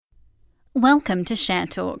Welcome to Share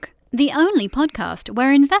Talk, the only podcast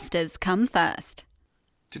where investors come first.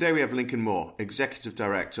 Today we have Lincoln Moore, Executive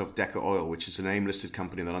Director of DekelOil, which is an AIM-listed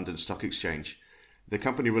company on the London Stock Exchange. The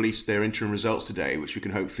company released their interim results today, which we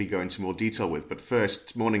can hopefully go into more detail with. But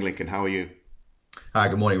first, morning Lincoln, how are you? Hi,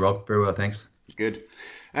 good morning Rob. Very well, thanks. Good.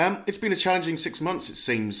 It's been a challenging 6 months, it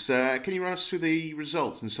seems. Can you run us through the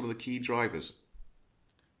results and some of the key drivers?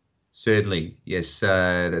 Certainly, yes.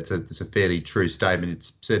 That's a fairly true statement.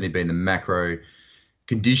 It's certainly been the macro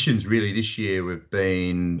conditions really this year have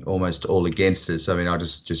been almost all against us. I mean, I'll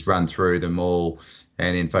just run through them all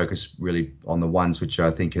and then focus really on the ones which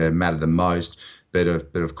I think matter the most. But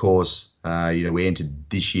of course, we entered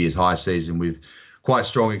this year's high season with quite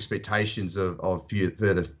strong expectations of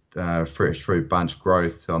further fresh fruit bunch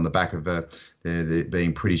growth on the back of the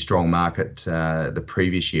being pretty strong market the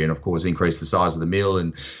previous year, and of course increased the size of the mill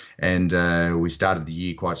and we started the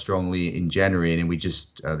year quite strongly in January, and we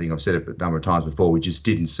just, I think I've said it a number of times before, we just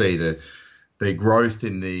didn't see the growth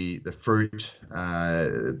in the fruit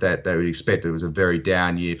that they would expect. It was a very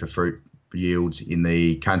down year for fruit yields in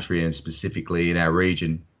the country and specifically in our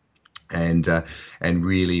region, and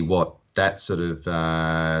really what that sort of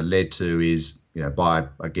led to is, by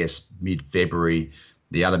I guess mid-February,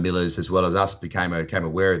 the other millers as well as us became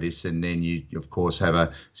aware of this, and then you of course have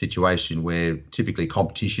a situation where typically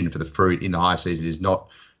competition for the fruit in the high season is not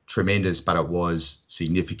tremendous, but it was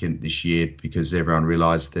significant this year because everyone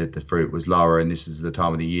realised that the fruit was lower, and this is the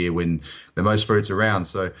time of the year when the most fruit's around.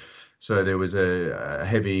 So there was a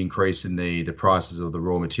heavy increase in the prices of the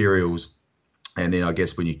raw materials, and then I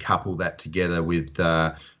guess when you couple that together with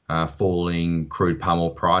falling crude palm oil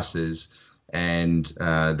prices and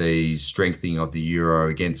the strengthening of the euro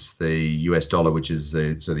against the US dollar, which is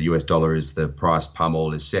the US dollar is the price palm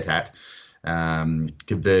oil is set at,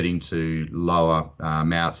 converting to lower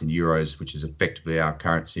amounts in euros, which is effectively our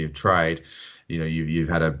currency of trade. You've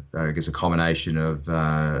had a combination of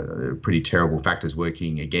pretty terrible factors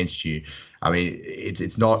working against you. I mean,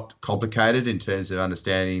 it's not complicated in terms of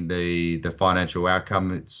understanding the financial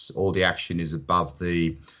outcome. It's all the action is above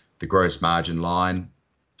the gross margin line.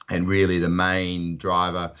 And really the main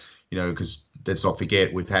driver, because let's not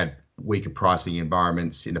forget, we've had weaker pricing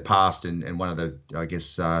environments in the past, and one of the, I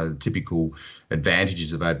guess, typical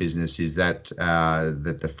advantages of our business is that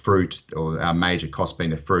the fruit, or our major cost being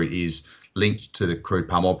the fruit, is linked to the crude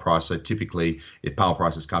palm oil price. So typically, if palm oil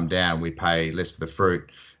prices come down, we pay less for the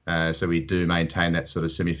fruit. So we do maintain that sort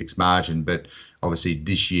of semi-fixed margin. But obviously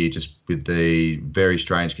this year, just with the very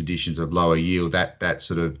strange conditions of lower yield, that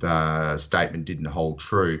sort of statement didn't hold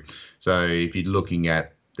true. So if you're looking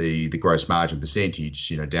at the gross margin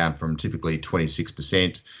percentage, down from typically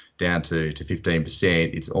 26% down to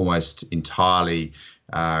 15%, it's almost entirely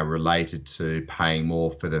related to paying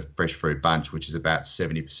more for the fresh fruit bunch, which is about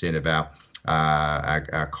 70% of our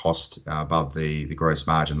cost above the gross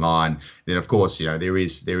margin line. Then of course, there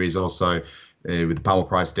is also with the palm oil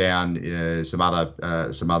price down, some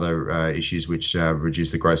other issues which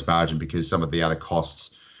reduce the gross margin, because some of the other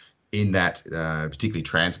costs in that, particularly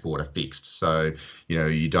transport, are fixed. So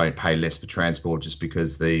you don't pay less for transport just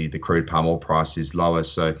because the crude palm oil price is lower.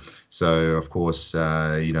 So of course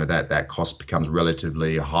that cost becomes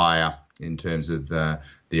relatively higher in terms of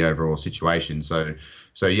the overall situation.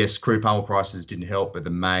 So yes, crude palm oil prices didn't help, but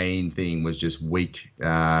the main thing was just weak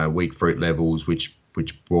fruit levels, which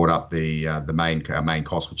brought up the main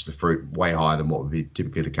cost, which is the fruit, way higher than what would be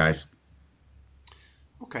typically the case.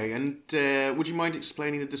 Okay, and would you mind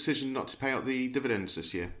explaining the decision not to pay out the dividends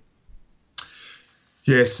this year?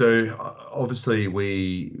 Yeah, so obviously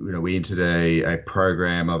we entered a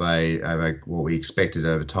program of what we expected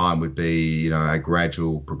over time would be a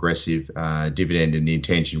gradual progressive dividend, and the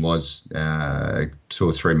intention was 2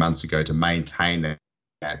 or 3 months ago to maintain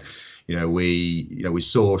that. We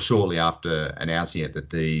saw shortly after announcing it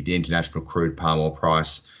that the international crude palm oil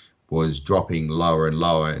price was dropping lower and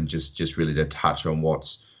lower, and just really to touch on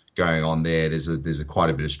what's going on there. There's quite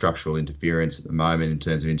a bit of structural interference at the moment in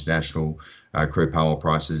terms of international crude palm oil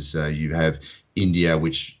prices. You have India,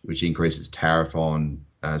 which increased its tariff on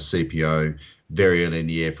CPO very early in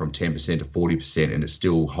the year from 10% to 40%, and it's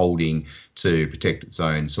still holding to protect its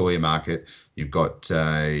own soya market. You've got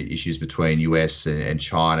issues between US and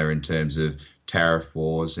China in terms of tariff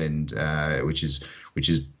wars, and which is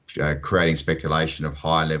creating speculation of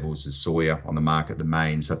high levels of soya on the market, the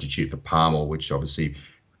main substitute for palm oil, which obviously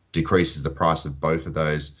decreases the price of both of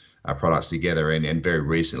those products together, and very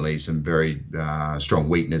recently some very strong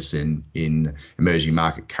weakness in emerging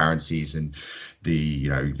market currencies. And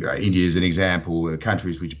India is an example.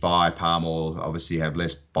 Countries which buy palm oil obviously have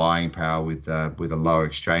less buying power with a lower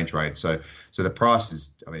exchange rate. So the price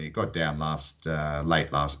is, it got down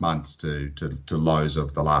late last month to lows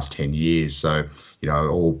of the last 10 years. So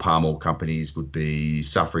all palm oil companies would be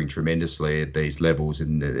suffering tremendously at these levels,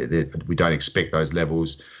 and we don't expect those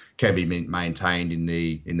levels can be maintained in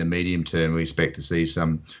the medium term. We expect to see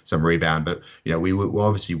some rebound, but we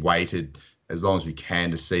obviously waited as long as we can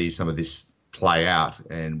to see some of this play out,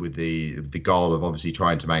 and with the goal of obviously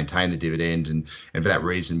trying to maintain the dividend, and for that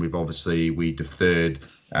reason we deferred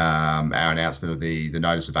our announcement of the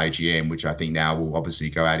notice of AGM, which I think now will obviously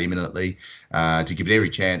go out imminently, to give it every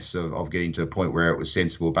chance of getting to a point where it was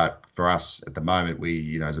sensible. But for us at the moment,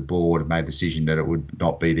 we as a board have made the decision that it would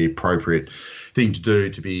not be the appropriate thing to do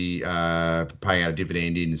to be paying out a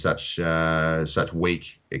dividend in such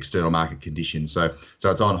weak external market conditions. So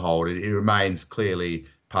it's on hold. It remains clearly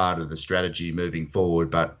part of the strategy moving forward,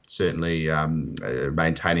 but certainly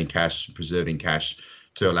maintaining cash, preserving cash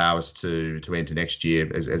to allow us to enter next year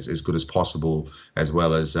as good as possible, as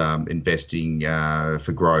well as investing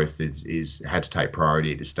for growth is had to take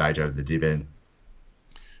priority at this stage over the dividend.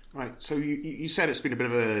 Right. So you said it's been a bit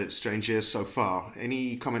of a strange year so far.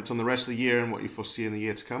 Any comments on the rest of the year and what you foresee in the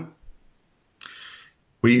year to come?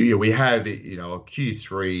 We have, our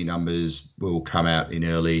Q3 numbers will come out in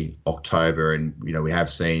early October, and we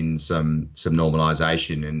have seen some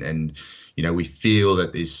normalisation, and we feel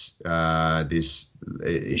that this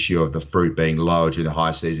issue of the fruit being lower during the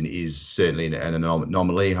high season is certainly an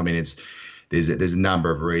anomaly. There's a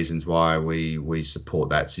number of reasons why we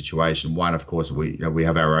support that situation. One, of course, we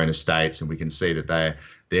have our own estates, and we can see that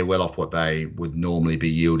they're well off what they would normally be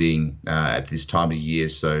yielding at this time of year.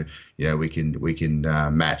 So we can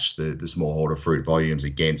match the smallholder fruit volumes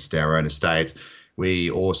against our own estates. We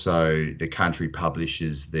also, the country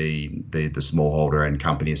publishes the smallholder and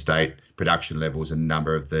company estate production levels, and a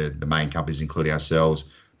number of the main companies, including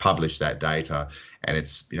ourselves, publish that data. And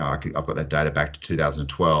it's, I've got that data back to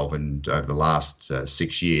 2012, and over the last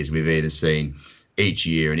 6 years, we've either seen each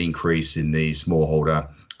year an increase in the smallholder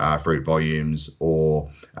fruit volumes or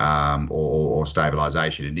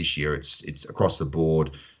stabilisation. And this year it's across the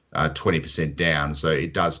board 20% down. So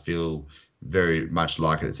it does feel very much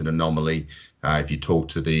like it's an anomaly. If you talk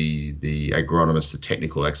to the agronomists, the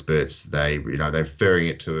technical experts, they're referring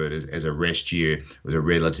it to it as a rest year. It was a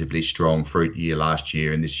relatively strong fruit year last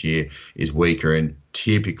year, and this year is weaker. And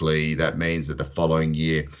typically that means that the following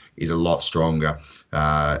year is a lot stronger.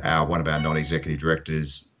 One of our non-executive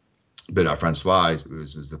directors, Bernard Francois,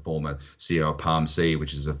 was the former CEO of Palm Sea,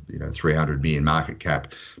 which is a 300 million market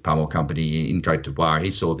cap palm oil company in Côte d'Ivoire.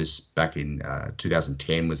 He saw this back in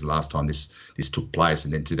 2010 was the last time this took place,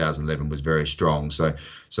 and then 2011 was very strong. So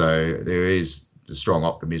there is a strong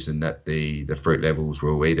optimism that the fruit levels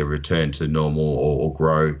will either return to normal or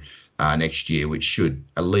grow next year, which should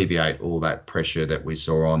alleviate all that pressure that we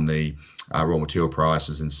saw on the raw material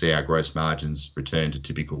prices, and see our gross margins return to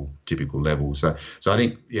typical levels. So I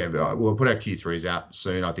think, we'll put our Q3s out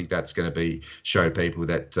soon. I think that's going to show people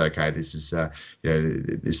that, okay, this is,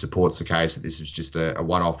 this supports the case that this is just a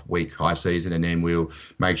one-off weak high season, and then we'll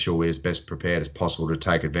make sure we're as best prepared as possible to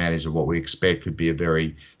take advantage of what we expect could be a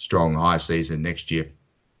very strong high season next year.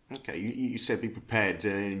 Okay, you said be prepared,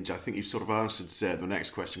 and I think you've sort of answered the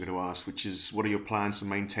next question I'm going to ask, which is, what are your plans for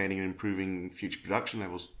maintaining and improving future production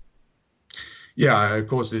levels? Yeah, of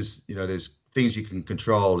course, there's things you can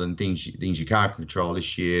control and things you can't control.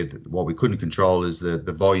 This year, what we couldn't control is the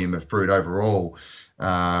volume of fruit overall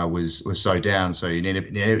was so down. So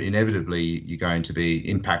inevitably you're going to be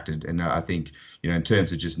impacted. And I think in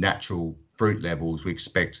terms of just natural fruit levels, we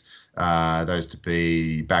expect those to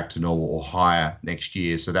be back to normal or higher next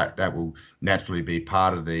year. So that will naturally be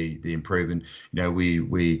part of the improvement.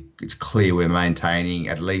 It's clear we're maintaining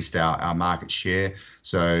at least our market share.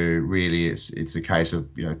 So really it's a case of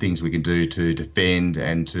things we can do to defend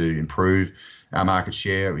and to improve our market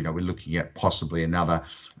share. We're looking at possibly another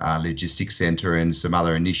logistics centre and some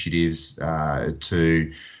other initiatives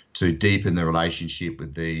to deepen the relationship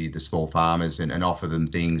with the small farmers and offer them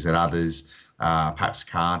things that others perhaps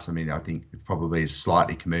can't. I think it probably is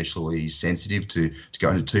slightly commercially sensitive to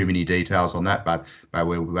go into too many details on that, but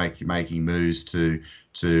we're making moves to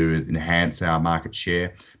enhance our market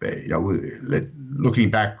share. But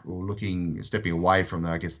looking back or stepping away from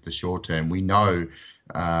the short term, we know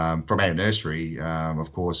from our nursery,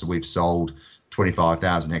 of course, we've sold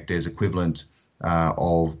 25,000 hectares equivalent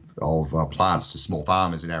of plants to small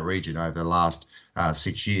farmers in our region over the last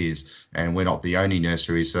 6 years, and we're not the only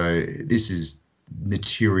nursery. So this is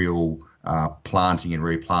material planting and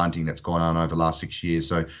replanting that's gone on over the last 6 years.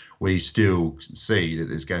 So we still see that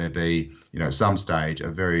there's going to be, at some stage, a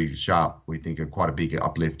very sharp, we think, quite a big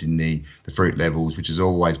uplift in the fruit levels, which has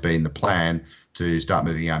always been the plan to start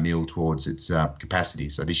moving our mill towards its capacity.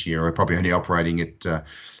 So this year we're probably only operating at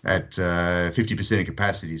 50% of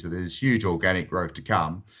capacity. So there's huge organic growth to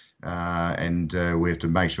come. And we have to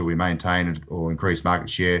make sure we maintain or increase market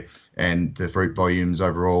share and the fruit volumes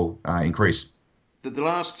overall increase. The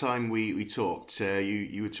last time we talked,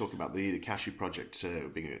 you were talking about the Cashew Project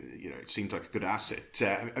being, it seemed like a good asset.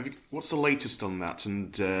 What's the latest on that,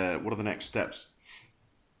 and what are the next steps?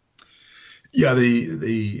 Yeah,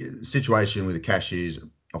 the situation with the cashews,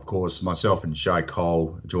 of course, myself and Shay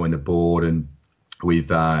Cole joined the board, and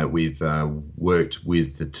we've worked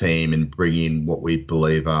with the team and bring in what we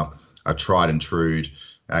believe are tried and true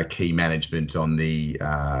key management on the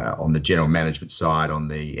general management side, on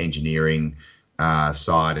the engineering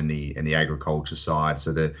side, and the agriculture side.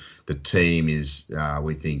 So the team is,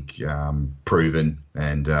 we think, proven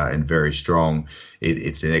and very strong.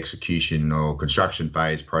 It's an execution or construction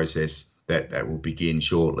phase process that will begin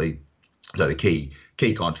shortly. So the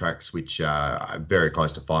key contracts, which are very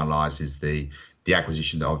close to finalised, is the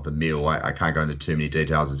acquisition of the mill. I can't go into too many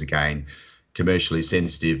details, as again, commercially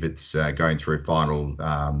sensitive. It's going through final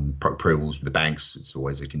approvals with the banks. It's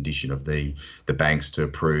always a condition of the banks to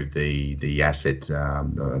approve the asset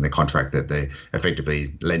and the contract that they're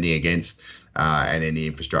effectively lending against. And then the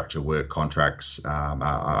infrastructure work contracts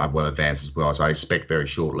are well advanced as well. So I expect very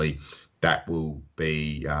shortly that will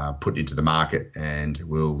be put into the market, and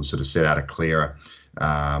will sort of set out a clearer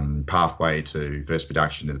pathway to first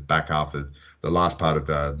production in the back half of the last part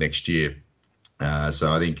of next year.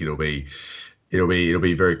 So I think it'll be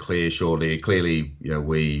very clear shortly. Clearly,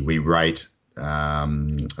 we rate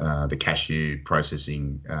the cashew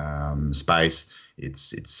processing space.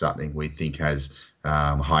 It's something we think has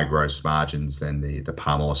high gross margins than the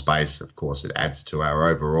palm oil space. Of course, it adds to our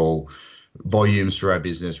overall volumes through our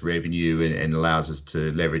business revenue, and allows us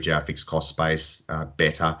to leverage our fixed cost space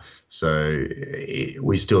better. So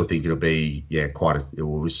we still think it'll be we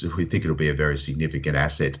think it'll be a very significant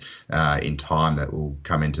asset in time that will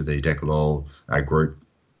come into the DekelOil group.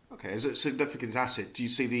 Okay, as a significant asset, do you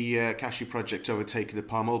see the Cashew Project overtaking the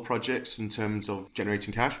palm oil projects in terms of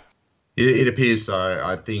generating cash? It appears so.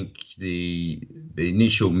 I think the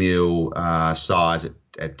initial mill size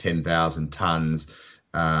at 10,000 tonnes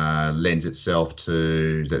lends itself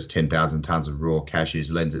to, that's 10,000 tonnes of raw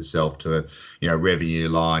cashews, lends itself to a revenue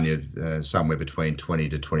line of somewhere between 20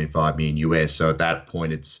 to 25 million US. So at that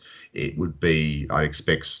point, it would be, I'd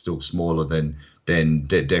expect, still smaller than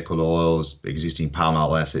DekelOil's existing palm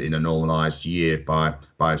oil asset in a normalised year by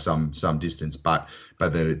some distance. But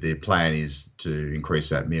the plan is to increase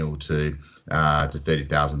that mill to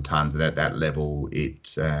 30,000 tonnes, and at that level, we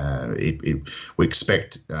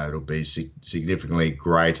expect it'll be significantly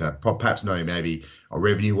greater. Perhaps maybe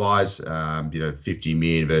revenue-wise, 50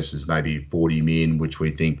 million versus maybe 40 million, which we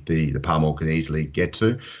think the palm oil can easily get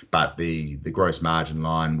to. But the gross margin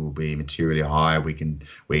line will be materially higher. We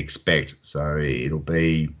expect, so it'll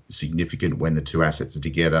be significant when the two assets are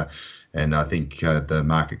together. And I think the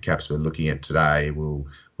market caps we're looking at today will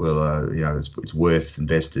it's worth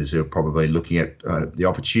investors who are probably looking at the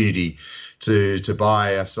opportunity to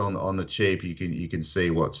buy us on the cheap. You can see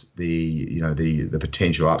what the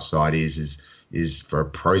potential upside is for a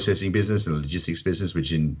processing business and a logistics business,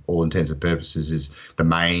 which in all intents and purposes is the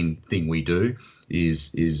main thing we do,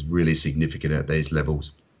 is really significant at these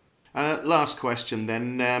levels. Last question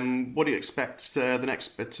then. What do you expect the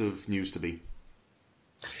next bit of news to be?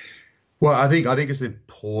 Well, I think it's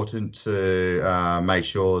important to make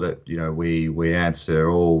sure that we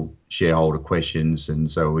answer all shareholder questions, and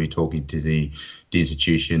so we're talking to the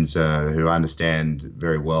institutions who understand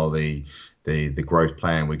very well the growth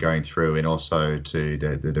plan we're going through, and also to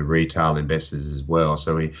the retail investors as well.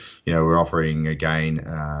 So we're offering again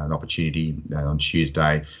an opportunity on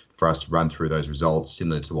Tuesday for us to run through those results,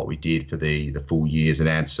 similar to what we did for the full years, and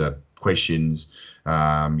answer questions.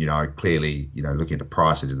 Clearly, looking at the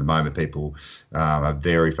prices at the moment, people are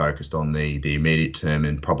very focused on the immediate term,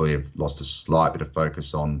 and probably have lost a slight bit of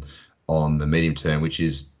focus on the medium term, which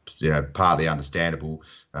is partly understandable.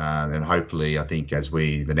 And hopefully, I think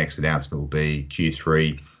the next announcement will be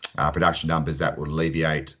Q3 production numbers, that will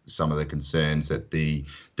alleviate some of the concerns that the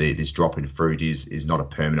this drop in fruit is not a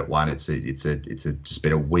permanent one. It's just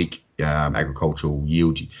been a weak agricultural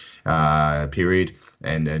yield period,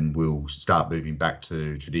 and we'll start moving back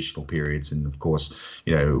to traditional periods. And of course,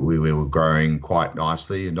 we were growing quite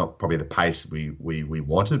nicely, and not probably the pace we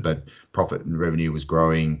wanted, but profit and revenue was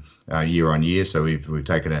growing year on year. So we've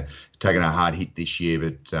taken a hard hit this year,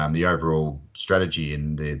 but the overall strategy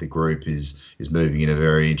and the group is moving in a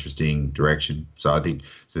very interesting direction. So I think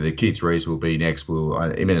the Kids Rees will be next. We'll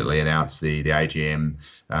imminently announce the AGM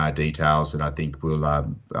details, and I think we're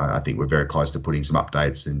very close to putting some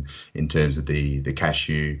updates in terms of the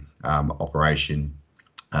Cashew operation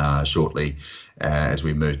shortly as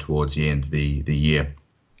we move towards the end of the year.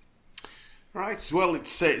 Right. Well,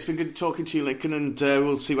 it's been good talking to you, Lincoln, and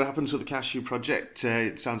we'll see what happens with the Cashew Project.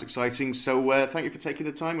 It sounds exciting. So thank you for taking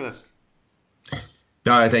the time with us.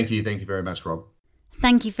 No, thank you. Thank you very much, Rob.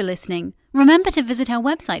 Thank you for listening. Remember to visit our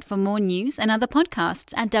website for more news and other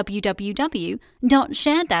podcasts at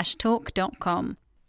www.share-talk.com.